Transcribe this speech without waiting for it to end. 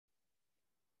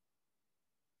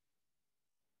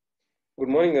Good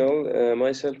morning, all.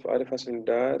 Myself, Arif Hassan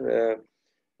Dar.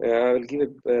 I will give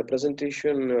a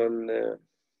presentation on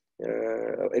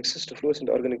access to fluorescent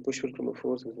organic push-pull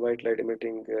chromophores with white light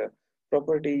emitting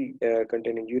property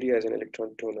containing urea as an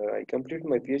electron donor. I completed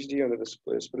my PhD under the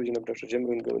supervision of Dr.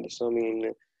 Jamrun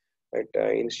Govindasamy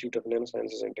at Institute of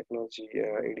Nanosciences and Technology,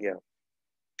 India.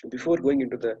 Before going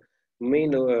into the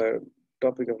main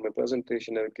topic of my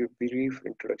presentation, I will give a brief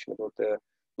introduction about the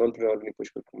non-polar organic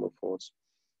push-pull chromophores.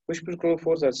 Push-pull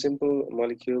chromophores are simple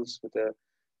molecules with a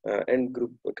end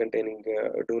group containing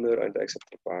a donor and the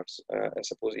acceptor parts. I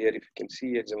suppose here, if you can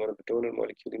see, it's one of the donor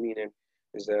molecule, imine,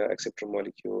 is the acceptor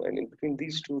molecule, and in between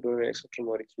these two donor acceptor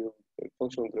molecule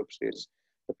functional groups, there's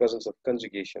the presence of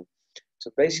conjugation.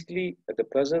 So basically, the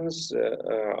presence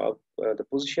of the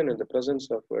position and the presence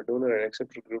of donor and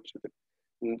acceptor groups with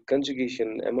the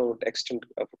conjugation amount, extent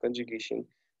of conjugation,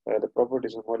 the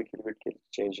properties of molecule will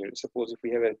change. Suppose if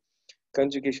we have a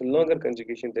conjugation, longer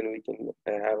conjugation, then we can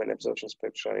have an absorption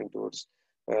spectra in towards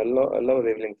a lower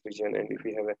wavelength region, and if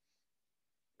we have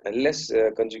a less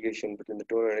conjugation between the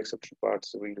donor and acceptor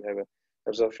parts, we'll have a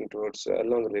absorption towards a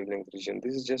longer wavelength region.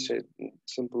 This is just a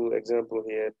simple example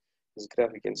here. This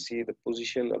graph, you can see the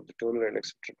position of the donor and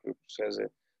acceptor groups has a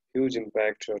huge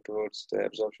impact towards the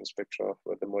absorption spectra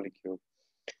of the molecule.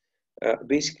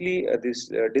 Basically, this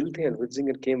Dilthey and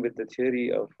Witzinger came with the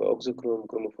theory of oxochrome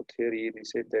chromophore theory. They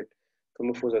said that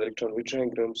chromophores are electron withdrawing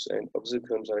groups and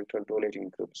oxochromes are electron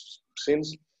donating groups.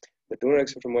 Since the donor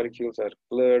acceptor molecules are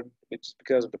blurred, it's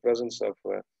because of the presence of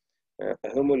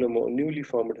newly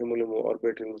formed homolumo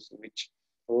orbitals, which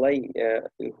lie,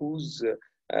 whose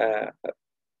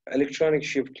electronic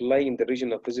shift lie in the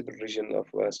region of visible region of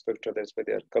spectra. That's why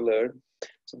they are colored.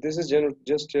 So this is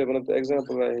just one of the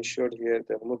examples I showed here,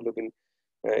 the hemoglobin,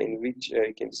 in which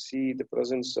you can see the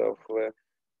presence of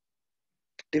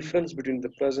difference between the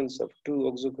presence of two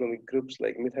oxochromic groups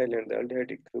like methyl and the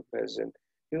aldehydic group has a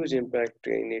huge impact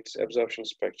in its absorption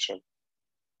spectrum.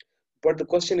 But the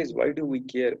question is, why do we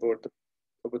care about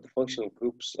the functional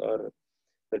groups or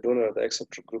the donor or the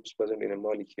acceptor groups present in a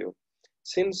molecule?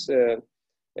 Since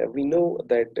we know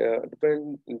that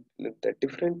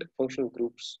different functional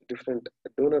groups, different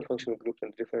donor functional groups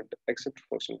and different acceptor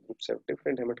functional groups have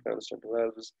different Hammett constant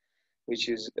values, which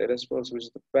is a response, which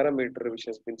is the parameter which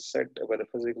has been set by the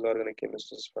physical organic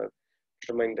chemists for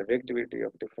determining the reactivity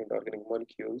of different organic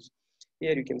molecules.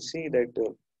 Here you can see that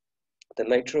the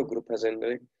nitro group has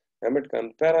a Hammett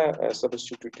para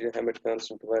substituted Hammett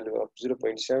constant value of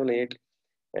 0.78,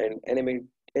 and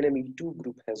NME2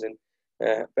 group has an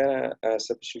para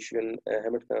substitution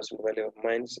Hammett constant value of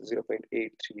minus 0.83,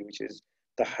 which is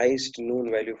the highest known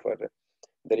value for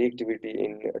the reactivity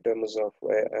in terms of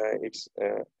its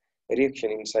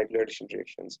reaction in cycloaddition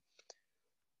reactions.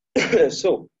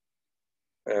 So,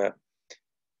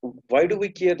 why do we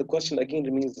care? The question again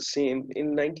remains the same. In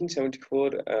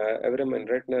 1974, Avram and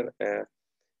Ratner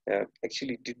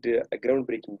actually did a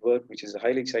groundbreaking work, which is a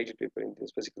highly cited paper in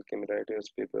this physical chemical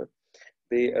writers paper.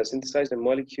 They synthesized a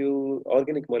molecule,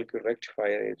 organic molecule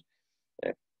rectifier.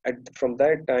 From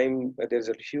that time, there's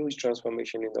a huge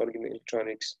transformation in organic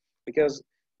electronics, because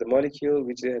the molecule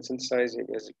which they had synthesized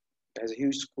has a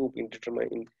huge scope in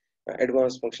determining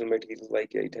advanced functional materials,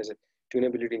 like it has a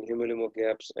tunability in homolumo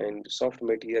gaps and soft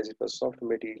materials. It was soft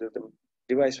material, the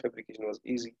device fabrication was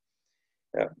easy.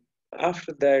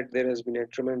 After that, there has been a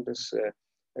tremendous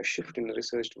shift in the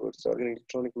research towards organic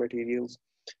electronic materials.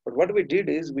 But what we did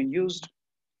is we used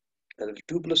the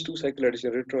 2+2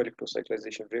 cycloaddition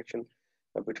retroelectrocyclization reaction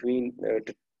between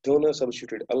the donor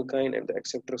substituted alkyne and the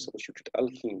acceptor substituted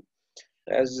alkene.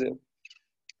 As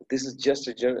this is just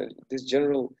this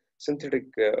general synthetic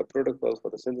protocol for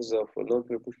the synthesis of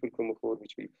non-polar push-pull chromophore,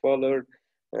 which we followed.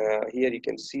 Here you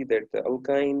can see that the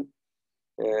alkyne,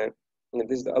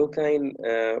 this is the alkyne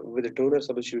with the donor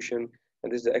substitution,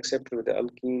 and this is the acceptor with the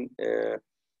alkene.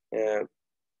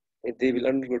 They will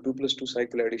undergo 2+2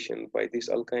 cycloaddition by this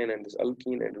alkyne and this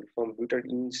alkene, and will form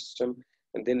butadiene system,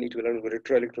 and then it will undergo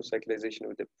retroelectrocyclization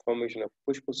with the formation of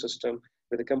push-pull system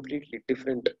with a completely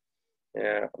different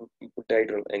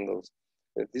dihedral angles.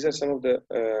 These are some of the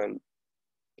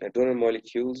donor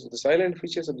molecules. The silent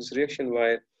features of this reaction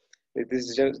were this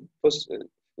is just first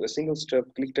a single step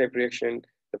click type reaction.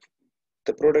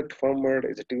 The product formed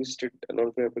is a twisted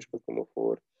non-polar push-pull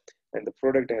chromophore, and the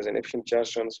product has an efficient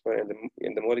charge transfer, and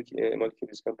the molecule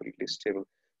is completely stable.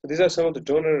 So these are some of the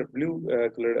donor blue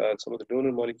colored are some of the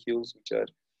donor molecules which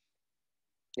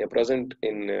are present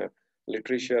in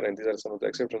literature, and these are some of the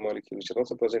acceptor molecules which are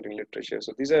also present in literature.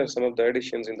 So these are some of the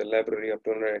additions in the library of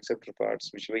donor and acceptor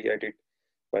parts which we added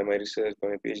by my research, by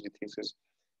my PhD thesis.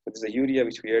 This is the urea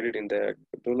which we added in the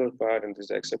donor part, and this is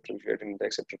the acceptor which we added in the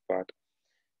acceptor part.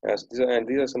 These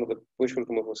are some of the push-pull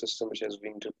chromophore system which has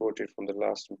been reported from the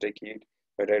last decade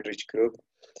by Radrich group.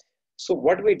 So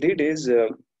what we did is,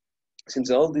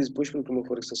 since all these push-pull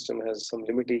chromophoric system has some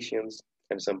limitations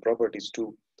and some properties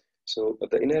too. So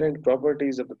the inherent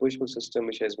properties of the push-pull system,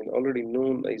 which has been already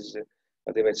known, is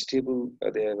they have stable,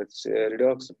 they have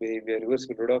redox behavior,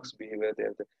 reversible redox behavior, they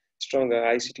have the stronger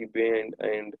ICT band,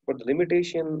 and but the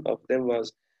limitation of them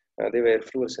was they were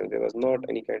fluorescent. There was not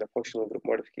any kind of functional group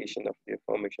modification of their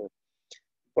formation.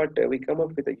 But we come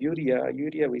up with a urea.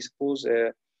 Urea, we suppose,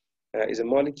 is a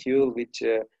molecule which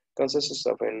consists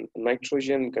of a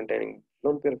nitrogen containing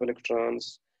lone pair of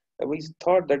electrons. We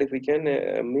thought that if we can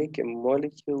make a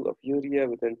molecule of urea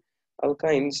with an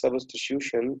alkyne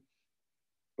substitution,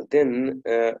 then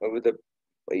with a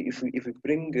if we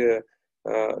bring the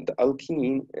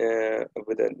alkene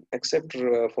with an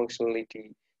acceptor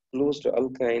functionality close to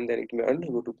alkyne, then it may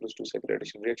undergo 2+2 cycle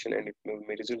addition reaction, and it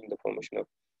may result in the formation of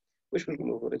push-pull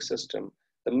chromophoric system.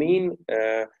 The main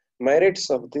merits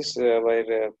of this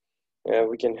were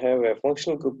we can have a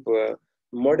functional group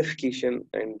modification,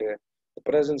 and the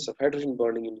presence of hydrogen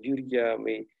bonding in urea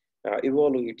may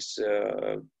evolve its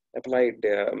applied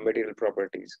material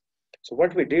properties. So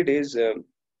what we did is the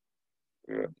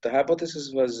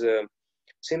hypothesis was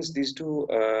since these two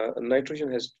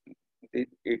nitrogen has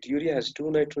urea has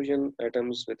two nitrogen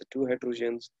atoms with two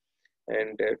hydrogens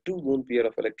and two lone pair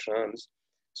of electrons.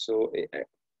 So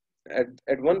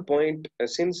at one point,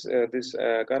 since this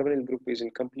carbonyl group is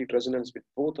in complete resonance with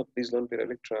both of these lone pair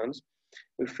electrons,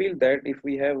 we feel that if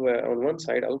we have on one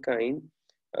side alkyne,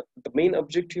 the main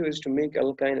objective is to make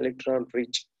alkyne electron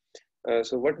rich.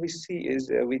 So what we see is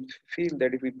we feel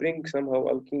that if we bring somehow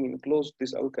alkene close to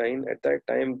this alkyne, at that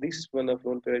time this one of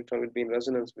lone pair electron will be in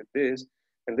resonance with this,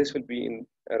 and this will be in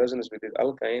resonance with this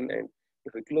alkyne. And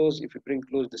if we bring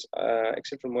close this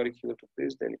acceptor molecule to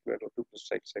this, then it will have 2+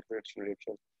 cycle addition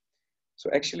reaction. So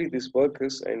actually this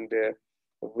works, and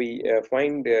we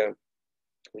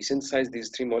we synthesize these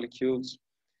three molecules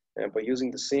by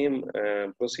using the same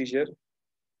procedure,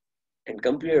 and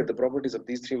compare the properties of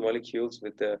these three molecules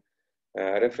with the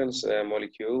reference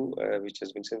molecule which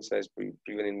has been synthesized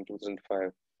proven in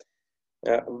 2005.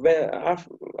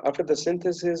 After the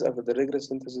synthesis, after the rigorous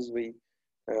synthesis, we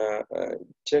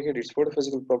check its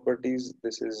photophysical properties.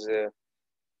 This is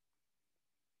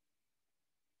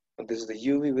the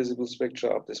UV visible spectra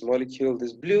of this molecule.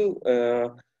 This blue,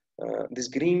 this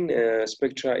green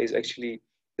spectra is actually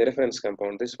the reference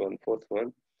compound, this one, fourth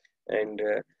one. And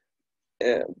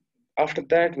after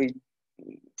that, we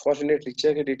fortunately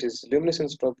checked its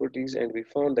luminescence properties, and we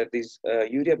found that these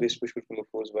urea-based push-pull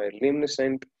chromophores were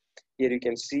luminescent. Here you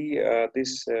can see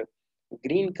this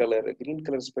green color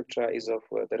spectra is of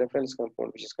the reference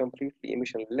compound, which is completely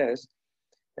emissionless,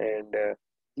 and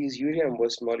these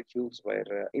urea-based molecules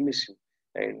were emissive.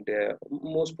 And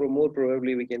more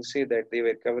probably, we can say that they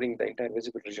were covering the entire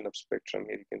visible region of spectrum.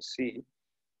 Here you can see,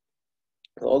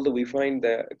 although we find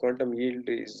the quantum yield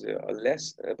is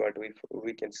less, but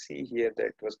we can see here that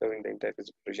it was covering the entire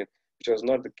visible region, which was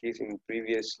not the case in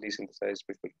previously synthesized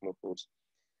push-pull chromophores.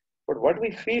 But what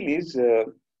we feel is,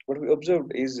 what we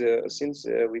observed is, since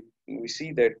we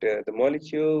see that the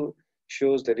molecule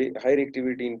shows the high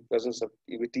reactivity in presence of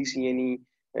with TCNE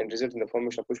and result in the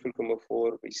formation of push-pull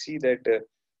chromophore, we see that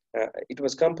it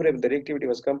was comparable. The reactivity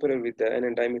was comparable with the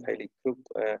N-dimethyl group,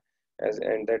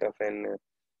 and that of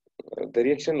the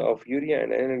reaction of urea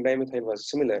and N-dimethyl was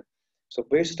similar. So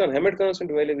based on Hammett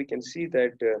constant value, we can see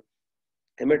that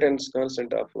Hamilton's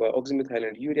constant of oxymethyl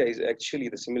and urea is actually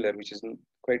the similar, which is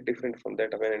quite different from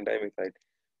that of N-dimethyl.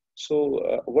 So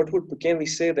can we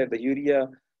say that the urea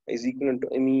is equivalent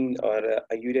to amine, or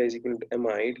a urea is equivalent to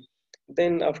amide?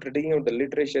 Then after digging out the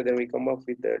literature, then we come up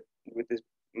with this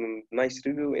nice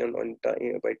review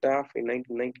by Taff in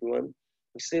 1991.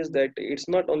 It says that it's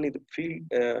not only the field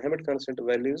Hammett constant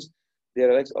values,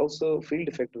 there are also field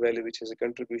effect value, which has a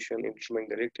contribution in determining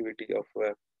the reactivity of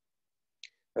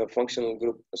functional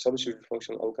group, substituted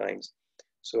functional alkynes.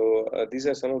 So these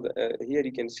are some of the, here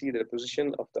you can see the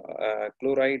position of the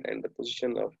chloride and the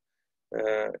position of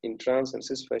in trans and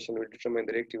cis fashion will determine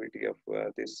the reactivity of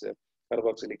this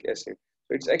carboxylic acid.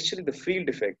 So it's actually the field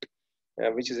effect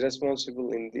which is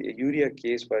responsible in the urea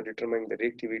case for determining the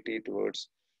reactivity towards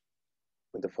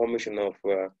the formation of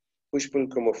push-pull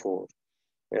chromophore.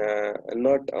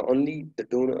 Not only the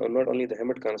donor, not only the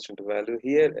Hammett constant value.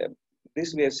 Here,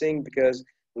 this we are saying because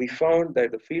we found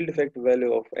that the field effect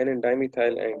value of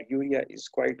N-dimethyl and urea is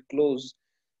quite close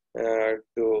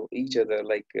to each other.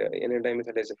 Like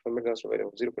N-dimethyl has a ferment constant value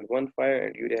of 0.15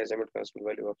 and urea has a ferment constant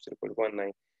value of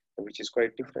 0.19, which is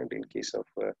quite different in case of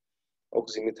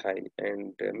oxymethyl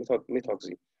and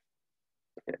methoxy,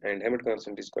 and Hammett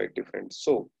constant is quite different.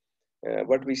 So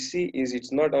what we see is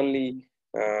it's not only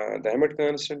the Hammett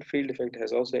constant, field effect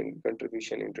has also a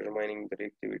contribution in determining the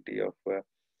reactivity of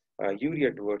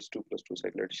urea towards 2+2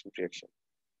 cycle addition reaction.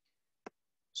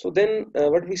 So then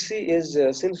what we see is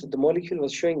since the molecule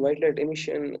was showing white light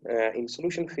emission in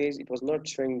solution phase, it was not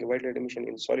showing white light emission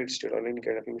in solid state or any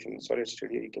kind of emission in solid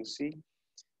state. Here you can see.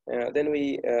 Then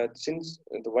we, since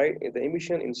the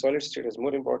emission in solid state has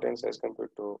more importance as compared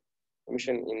to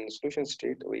emission in solution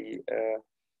state, we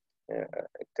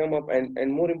come up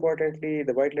and more importantly,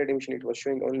 the white light emission it was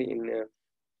showing only in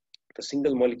the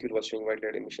single molecule was showing white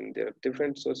light emission. There are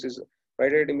different sources.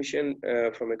 White light emission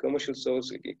from a commercial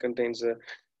source, it contains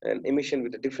an emission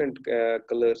with the different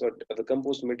colors, or the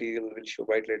composed material will show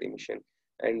white light emission.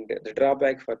 And the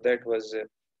drawback for that was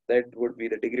that would be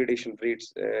the degradation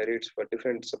rates for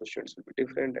different substituents will be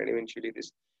different, and eventually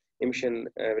this emission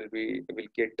will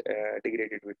get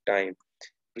degraded with time,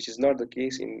 which is not the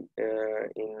case in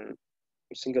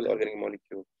single organic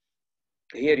molecule.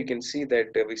 Here you can see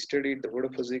that we studied the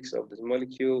photophysics of this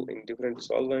molecule in different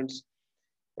solvents,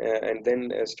 and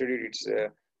then studied its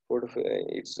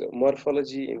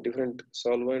morphology in different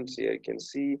solvents. Here you can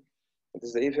see this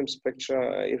is the AFM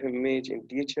spectra, AFM image in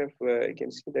THF. You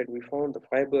can see that we found the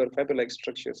fiber-like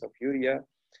structures of urea,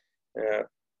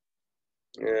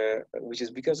 which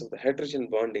is because of the hydrogen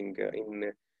bonding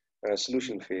in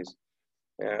solution phase.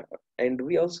 And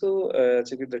we also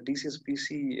checked the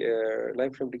TCS-PC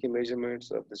lifetime decay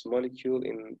measurements of this molecule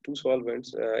in two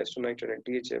solvents, acetonitrile and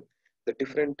THF. The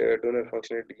different donor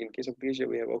functionality. In case of THF,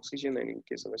 we have oxygen, and in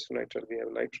case of acetonitrile, we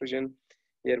have nitrogen.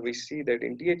 Here we see that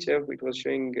in THF, it was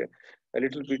showing a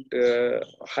little bit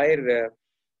higher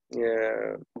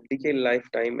decay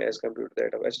lifetime as compared to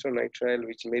that of acetonitrile,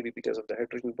 which may be because of the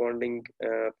hydrogen bonding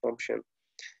function,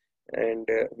 and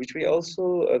which we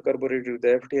also corroborated with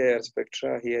the FTIR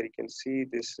spectra. Here you can see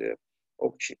this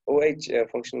OH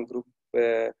functional group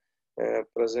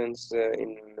presence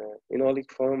in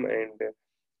enolic form, and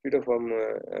ketoform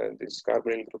this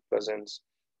carbonyl group presence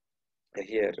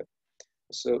here.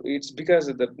 So it's because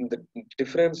of the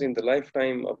difference in the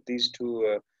lifetime of these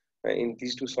two in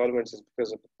these two solvents is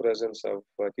because of the presence of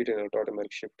ketenyl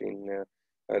tautomeric shift in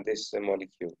this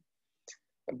molecule.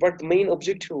 But the main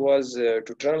objective was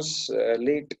to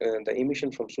translate the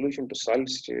emission from solution to solid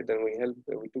state. Then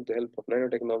we took the help of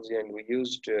nanotechnology, and we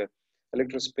used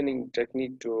electrospinning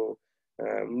technique to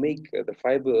make the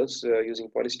fibers using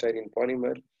polystyrene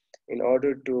polymer in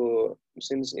order to,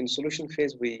 since in solution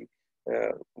phase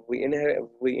uh, we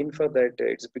infer that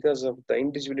it's because of the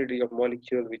individuality of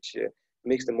molecule which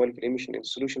makes the molecule emission in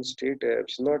solution state,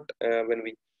 which is not when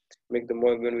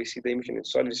we see the emission in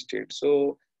solid state.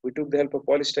 So we took the help of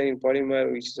polystyrene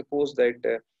polymer, which suppose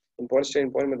that in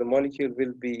polystyrene polymer the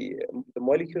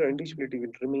molecular individuality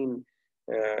will remain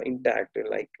intact,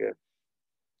 like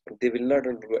they will not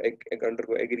undergo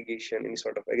aggregation, any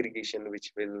sort of aggregation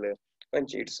which will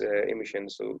quench its emission.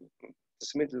 So the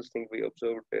simplest thing we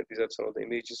observed, these are some of the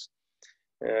images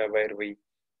where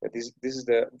this is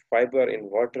the fiber in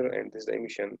water, and this is the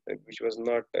emission, which was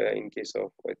not in case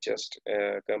of just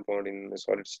compound in a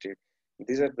solid state.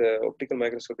 These are the optical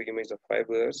microscopic images of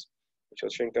fibers, which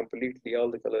was showing completely all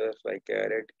the colors like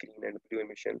red, green, and blue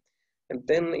emission. And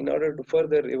then, in order to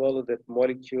further evolve that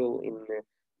molecule in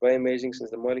bioimaging,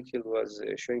 since the molecule was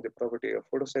showing the property of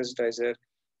photosensitizer,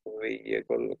 we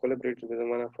collaborated with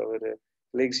one of our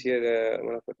colleagues here,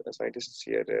 one of the scientists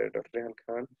here, Dr. Rehan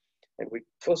Khan, and we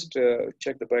first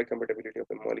check the biocompatibility of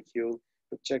the molecule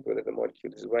to check whether the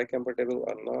molecule is biocompatible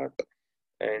or not,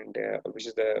 and which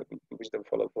is the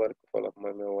follow-up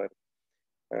my work.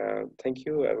 Thank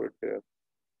you. I would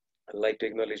like to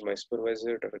acknowledge my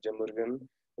supervisor, Dr. Jamurgan,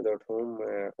 without whom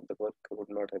the work would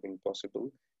not have been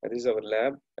possible. This is our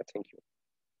lab. Thank you.